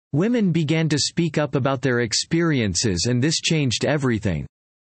Women began to speak up about their experiences and this changed everything.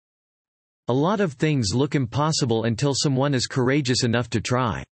 A lot of things look impossible until someone is courageous enough to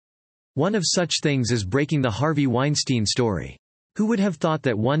try. One of such things is breaking the Harvey Weinstein story. Who would have thought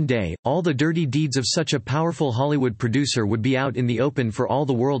that one day, all the dirty deeds of such a powerful Hollywood producer would be out in the open for all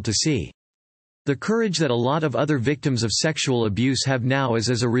the world to see? The courage that a lot of other victims of sexual abuse have now is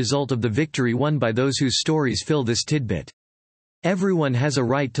as a result of the victory won by those whose stories fill this tidbit. Everyone has a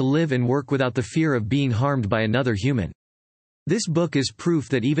right to live and work without the fear of being harmed by another human. This book is proof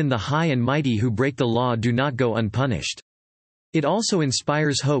that even the high and mighty who break the law do not go unpunished. It also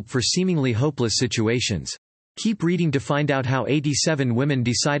inspires hope for seemingly hopeless situations. Keep reading to find out how 87 women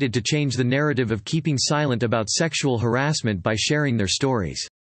decided to change the narrative of keeping silent about sexual harassment by sharing their stories.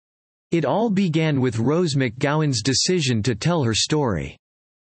 It all began with Rose McGowan's decision to tell her story.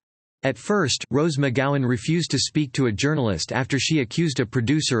 At first, Rose McGowan refused to speak to a journalist after she accused a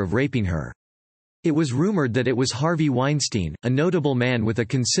producer of raping her. It was rumored that it was Harvey Weinstein, a notable man with a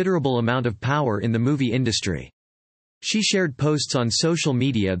considerable amount of power in the movie industry. She shared posts on social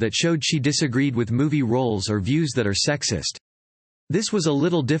media that showed she disagreed with movie roles or views that are sexist. This was a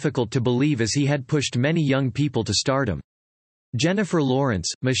little difficult to believe as he had pushed many young people to stardom. Jennifer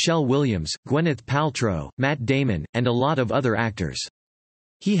Lawrence, Michelle Williams, Gwyneth Paltrow, Matt Damon, and a lot of other actors.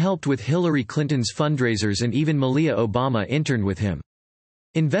 He helped with Hillary Clinton's fundraisers and even Malia Obama interned with him.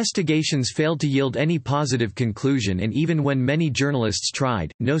 Investigations failed to yield any positive conclusion, and even when many journalists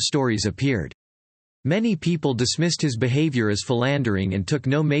tried, no stories appeared. Many people dismissed his behavior as philandering and took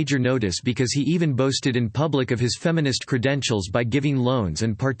no major notice because he even boasted in public of his feminist credentials by giving loans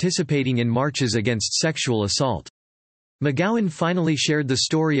and participating in marches against sexual assault. McGowan finally shared the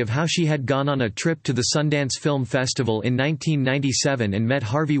story of how she had gone on a trip to the Sundance Film Festival in 1997 and met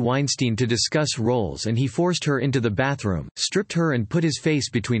Harvey Weinstein to discuss roles, and he forced her into the bathroom, stripped her and put his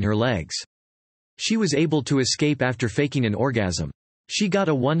face between her legs. She was able to escape after faking an orgasm. She got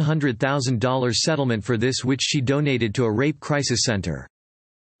a $100,000 settlement for this, which she donated to a rape crisis center.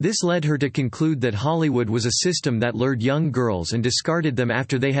 This led her to conclude that Hollywood was a system that lured young girls and discarded them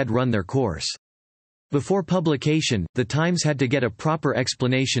after they had run their course. Before publication, The Times had to get a proper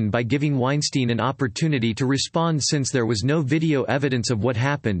explanation by giving Weinstein an opportunity to respond since there was no video evidence of what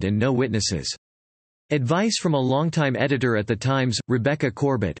happened and no witnesses. Advice from a longtime editor at The Times, Rebecca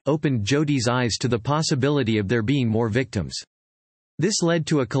Corbett, opened Jodi's eyes to the possibility of there being more victims. This led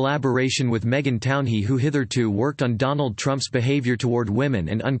to a collaboration with Megan Twohey, who hitherto worked on Donald Trump's behavior toward women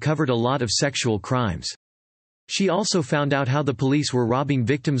and uncovered a lot of sexual crimes. She also found out how the police were robbing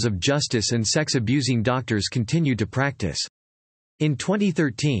victims of justice and sex-abusing doctors continued to practice. In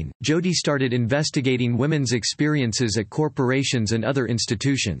 2013, Jodi started investigating women's experiences at corporations and other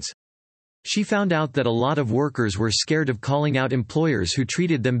institutions. She found out that a lot of workers were scared of calling out employers who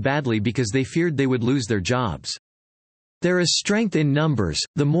treated them badly because they feared they would lose their jobs. There is strength in numbers.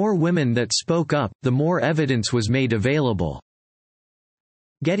 The more women that spoke up, the more evidence was made available.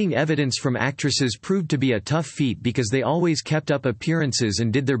 Getting evidence from actresses proved to be a tough feat because they always kept up appearances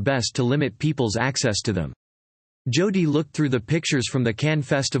and did their best to limit people's access to them. Jodi looked through the pictures from the Cannes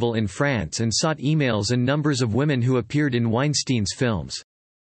Festival in France and sought emails and numbers of women who appeared in Weinstein's films.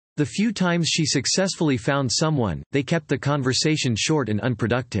 The few times she successfully found someone, they kept the conversation short and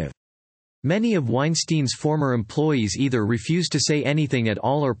unproductive. Many of Weinstein's former employees either refused to say anything at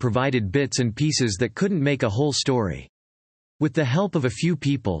all or provided bits and pieces that couldn't make a whole story. With the help of a few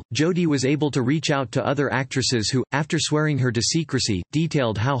people, Jodi was able to reach out to other actresses who, after swearing her to secrecy,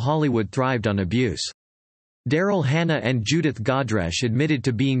 detailed how Hollywood thrived on abuse. Daryl Hannah and Judith Godrèche admitted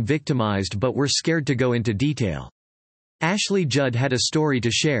to being victimized but were scared to go into detail. Ashley Judd had a story to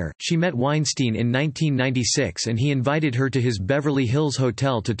share. She met Weinstein in 1996 and he invited her to his Beverly Hills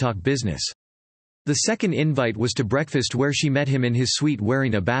hotel to talk business. The second invite was to breakfast where she met him in his suite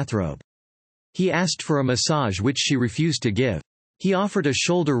wearing a bathrobe. He asked for a massage which she refused to give. He offered a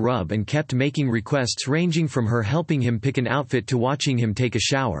shoulder rub and kept making requests ranging from her helping him pick an outfit to watching him take a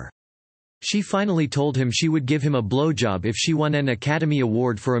shower. She finally told him she would give him a blowjob if she won an Academy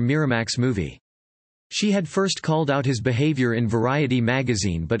Award for a Miramax movie. She had first called out his behavior in Variety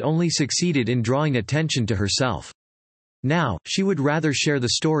magazine but only succeeded in drawing attention to herself. Now, she would rather share the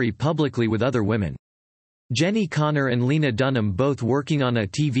story publicly with other women. Jenny Connor and Lena Dunham, both working on a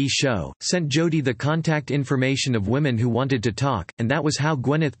TV show, sent Jodi the contact information of women who wanted to talk, and that was how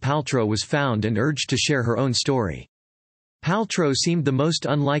Gwyneth Paltrow was found and urged to share her own story. Paltrow seemed the most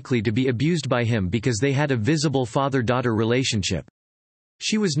unlikely to be abused by him because they had a visible father-daughter relationship.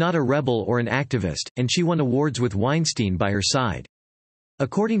 She was not a rebel or an activist, and she won awards with Weinstein by her side.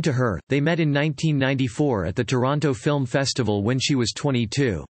 According to her, they met in 1994 at the Toronto Film Festival when she was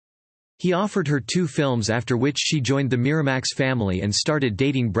 22. He offered her 2 films, after which she joined the Miramax family and started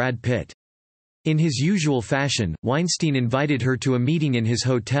dating Brad Pitt. In his usual fashion, Weinstein invited her to a meeting in his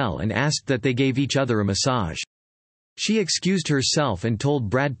hotel and asked that they gave each other a massage. She excused herself and told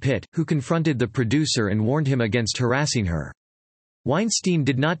Brad Pitt, who confronted the producer and warned him against harassing her. Weinstein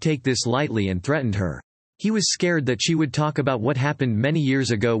did not take this lightly and threatened her. He was scared that she would talk about what happened many years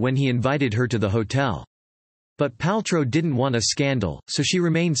ago when he invited her to the hotel. But Paltrow didn't want a scandal, so she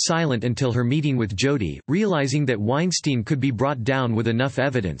remained silent until her meeting with Jodi. Realizing that Weinstein could be brought down with enough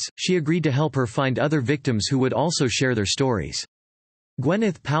evidence, she agreed to help her find other victims who would also share their stories.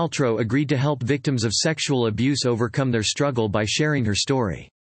 Gwyneth Paltrow agreed to help victims of sexual abuse overcome their struggle by sharing her story.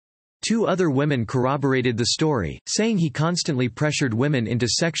 2 other women corroborated the story, saying he constantly pressured women into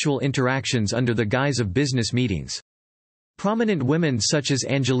sexual interactions under the guise of business meetings. Prominent women such as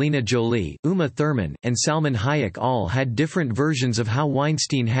Angelina Jolie, Uma Thurman, and Salman Hayek all had different versions of how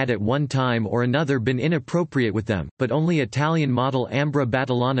Weinstein had at one time or another been inappropriate with them, but only Italian model Ambra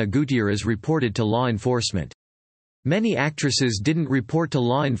Battellana Gutierrez reported to law enforcement. Many actresses didn't report to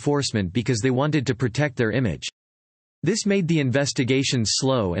law enforcement because they wanted to protect their image. This made the investigations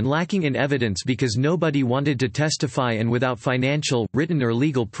slow and lacking in evidence because nobody wanted to testify, and without financial, written or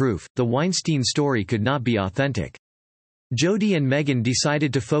legal proof, the Weinstein story could not be authentic. Jodi and Meghan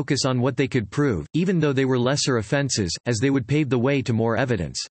decided to focus on what they could prove, even though they were lesser offenses, as they would pave the way to more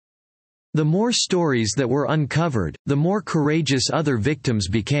evidence. The more stories that were uncovered, the more courageous other victims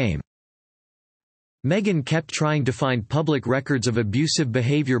became. Meghan kept trying to find public records of abusive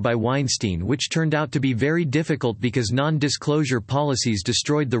behavior by Weinstein, which turned out to be very difficult because non-disclosure policies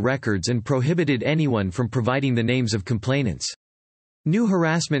destroyed the records and prohibited anyone from providing the names of complainants. New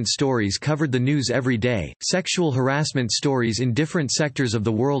harassment stories covered the news every day. Sexual harassment stories in different sectors of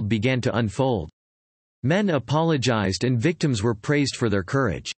the world began to unfold. Men apologized and victims were praised for their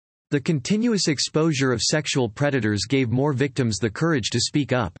courage. The continuous exposure of sexual predators gave more victims the courage to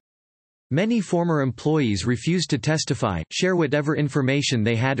speak up. Many former employees refused to testify, share whatever information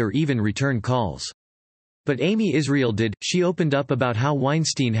they had, or even return calls. But Amy Israel did. She opened up about how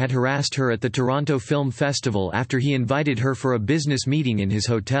Weinstein had harassed her at the Toronto Film Festival after he invited her for a business meeting in his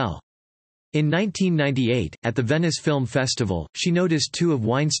hotel. In 1998, at the Venice Film Festival, she noticed 2 of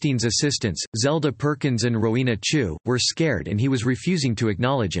Weinstein's assistants, Zelda Perkins and Rowena Chu, were scared and he was refusing to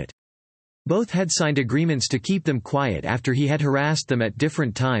acknowledge it. Both had signed agreements to keep them quiet after he had harassed them at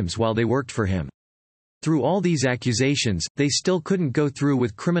different times while they worked for him. Through all these accusations, they still couldn't go through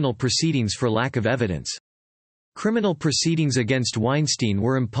with criminal proceedings for lack of evidence. Criminal proceedings against Weinstein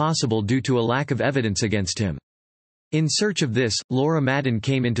were impossible due to a lack of evidence against him. In search of this, Laura Madden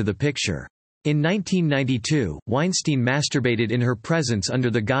came into the picture. In 1992, Weinstein masturbated in her presence under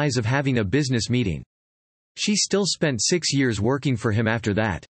the guise of having a business meeting. She still spent 6 years working for him after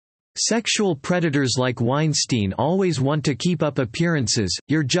that. Sexual predators like Weinstein always want to keep up appearances.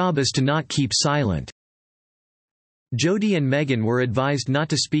 Your job is to not keep silent. Jodi and Meghan were advised not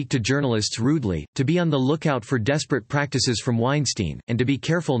to speak to journalists rudely, to be on the lookout for desperate practices from Weinstein, and to be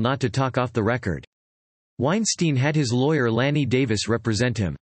careful not to talk off the record. Weinstein had his lawyer Lanny Davis represent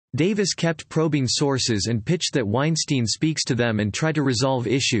him. Davis kept probing sources and pitched that Weinstein speaks to them and try to resolve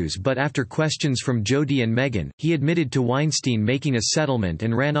issues, but after questions from Jodi and Meghan, he admitted to Weinstein making a settlement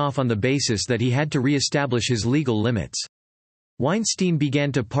and ran off on the basis that he had to re-establish his legal limits. Weinstein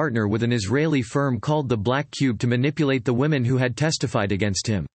began to partner with an Israeli firm called the Black Cube to manipulate the women who had testified against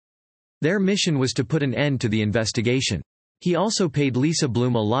him. Their mission was to put an end to the investigation. He also paid Lisa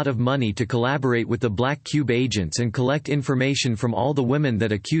Bloom a lot of money to collaborate with the Black Cube agents and collect information from all the women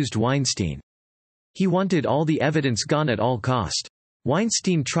that accused Weinstein. He wanted all the evidence gone at all cost.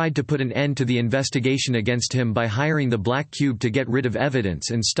 Weinstein tried to put an end to the investigation against him by hiring the Black Cube to get rid of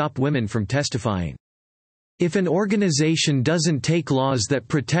evidence and stop women from testifying. If an organization doesn't take laws that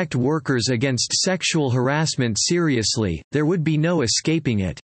protect workers against sexual harassment seriously, there would be no escaping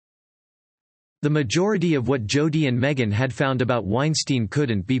it. The majority of what Jodi and Meghan had found about Weinstein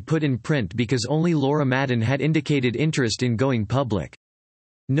couldn't be put in print because only Laura Madden had indicated interest in going public.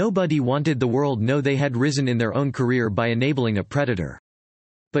 Nobody wanted the world know they had risen in their own career by enabling a predator.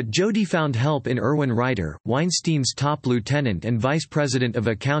 But Jodi found help in Erwin Ryder, Weinstein's top lieutenant and vice president of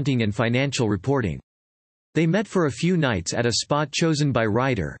accounting and financial reporting. They met for a few nights at a spot chosen by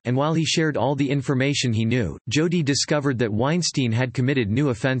Ryder, and while he shared all the information he knew, Jodi discovered that Weinstein had committed new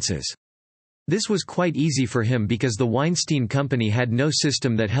offenses. This was quite easy for him because the Weinstein Company had no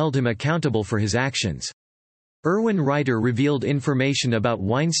system that held him accountable for his actions. Erwin Ryder revealed information about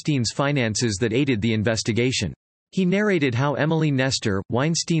Weinstein's finances that aided the investigation. He narrated how Emily Nestor,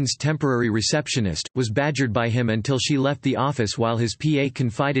 Weinstein's temporary receptionist, was badgered by him until she left the office, while his PA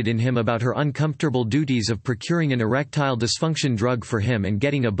confided in him about her uncomfortable duties of procuring an erectile dysfunction drug for him and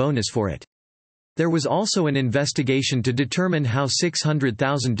getting a bonus for it. There was also an investigation to determine how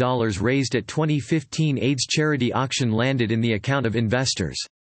 $600,000 raised at 2015 AIDS charity auction landed in the account of investors.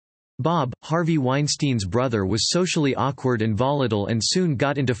 Bob, Harvey Weinstein's brother, was socially awkward and volatile and soon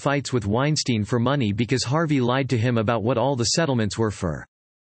got into fights with Weinstein for money because Harvey lied to him about what all the settlements were for.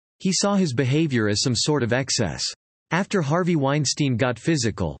 He saw his behavior as some sort of excess. After Harvey Weinstein got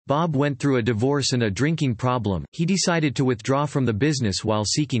physical, Bob went through a divorce and a drinking problem. He decided to withdraw from the business while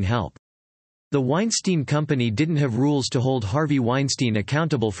seeking help. The Weinstein Company didn't have rules to hold Harvey Weinstein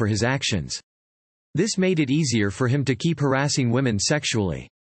accountable for his actions. This made it easier for him to keep harassing women sexually.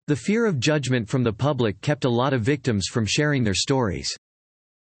 The fear of judgment from the public kept a lot of victims from sharing their stories.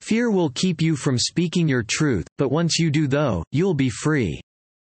 Fear will keep you from speaking your truth, but once you do though, you'll be free.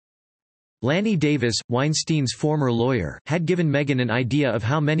 Lanny Davis, Weinstein's former lawyer, had given Megan an idea of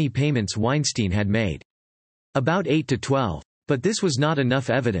how many payments Weinstein had made. About 8 to 12. But this was not enough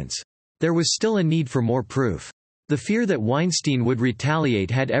evidence. There was still a need for more proof. The fear that Weinstein would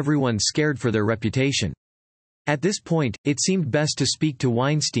retaliate had everyone scared for their reputation. At this point, it seemed best to speak to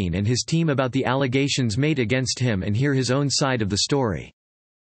Weinstein and his team about the allegations made against him and hear his own side of the story.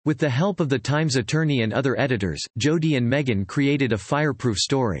 With the help of the Times attorney and other editors, Jodi and Megan created a fireproof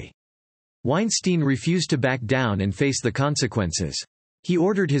story. Weinstein refused to back down and face the consequences. He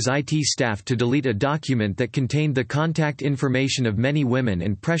ordered his IT staff to delete a document that contained the contact information of many women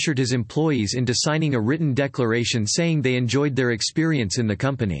and pressured his employees into signing a written declaration saying they enjoyed their experience in the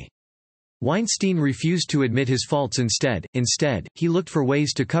company. Weinstein refused to admit his faults instead, he looked for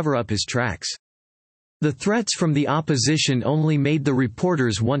ways to cover up his tracks. The threats from the opposition only made the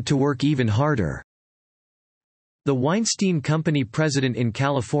reporters want to work even harder. The Weinstein Company president in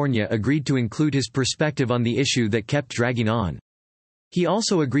California agreed to include his perspective on the issue that kept dragging on. He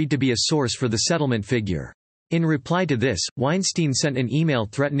also agreed to be a source for the settlement figure. In reply to this, Weinstein sent an email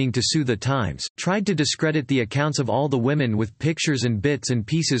threatening to sue the Times, tried to discredit the accounts of all the women with pictures and bits and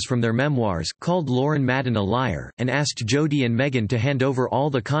pieces from their memoirs, called Lauren Madden a liar, and asked Jodi and Megan to hand over all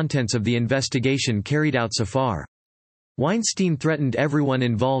the contents of the investigation carried out so far. Weinstein threatened everyone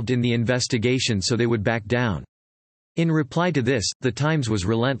involved in the investigation so they would back down. In reply to this, the Times was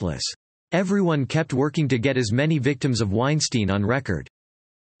relentless. Everyone kept working to get as many victims of Weinstein on record.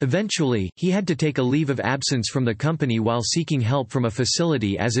 Eventually, he had to take a leave of absence from the company while seeking help from a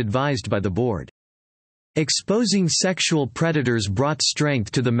facility as advised by the board. Exposing sexual predators brought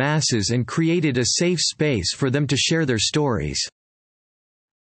strength to the masses and created a safe space for them to share their stories.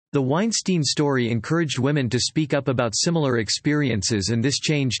 The Weinstein story encouraged women to speak up about similar experiences, and this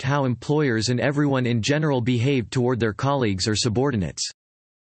changed how employers and everyone in general behaved toward their colleagues or subordinates.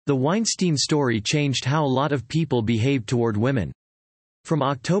 The Weinstein story changed how a lot of people behaved toward women. From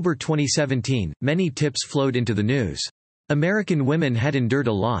October 2017, many tips flowed into the news. American women had endured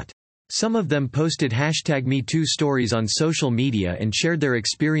a lot. Some of them posted #MeToo stories on social media and shared their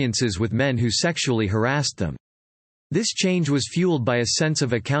experiences with men who sexually harassed them. This change was fueled by a sense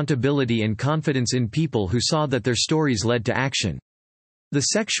of accountability and confidence in people who saw that their stories led to action. The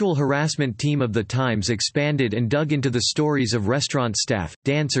sexual harassment team of the Times expanded and dug into the stories of restaurant staff,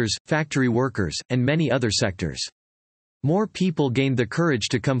 dancers, factory workers, and many other sectors. More people gained the courage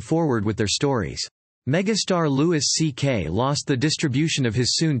to come forward with their stories. Megastar Louis C.K. lost the distribution of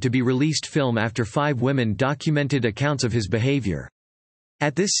his soon-to-be-released film after 5 women documented accounts of his behavior.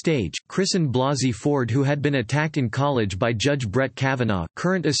 At this stage, Kristen Blasey Ford, who had been attacked in college by Judge Brett Kavanaugh,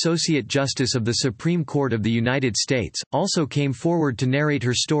 current Associate Justice of the Supreme Court of the United States, also came forward to narrate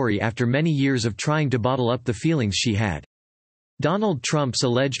her story after many years of trying to bottle up the feelings she had. Donald Trump's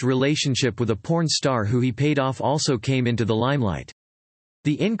alleged relationship with a porn star who he paid off also came into the limelight.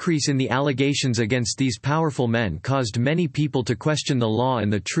 The increase in the allegations against these powerful men caused many people to question the law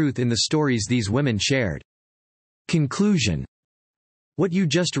and the truth in the stories these women shared. Conclusion. What you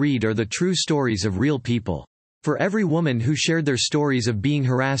just read are the true stories of real people. For every woman who shared their stories of being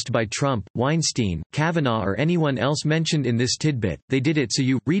harassed by Trump, Weinstein, Kavanaugh, or anyone else mentioned in this tidbit, they did it so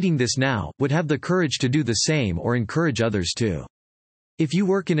you, reading this now, would have the courage to do the same or encourage others to. If you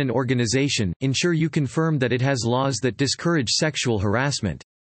work in an organization, ensure you confirm that it has laws that discourage sexual harassment.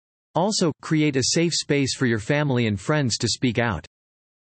 Also, create a safe space for your family and friends to speak out.